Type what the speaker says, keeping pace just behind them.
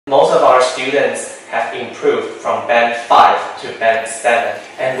our students have improved from band 5 to band 7,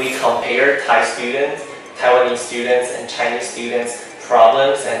 and we compare Thai students, Taiwanese students, and Chinese students'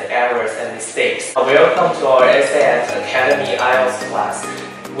 problems and errors and mistakes. Welcome to our SAS Academy IELTS class.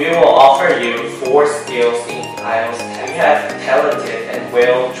 We will offer you 4 skills in IELTS. We have talented and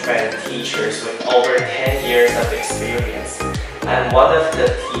well-trained teachers with over 10 years of experience. I'm one of the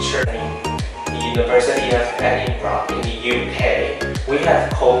teachers in the University of Edinburgh in the UK. We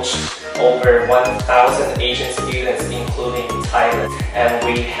have coached over 1,000 Asian students, including Thailand, and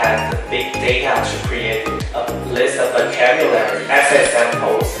we have the big data to create a list of vocabulary, essay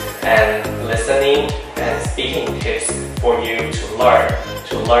samples, and listening and speaking tips for you to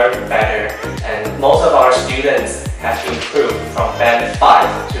learn better. And most of our students have improved from band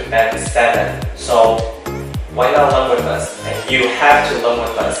 5 to band 7. So why not learn with us? And you have to learn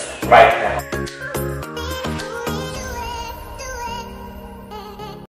with us right now.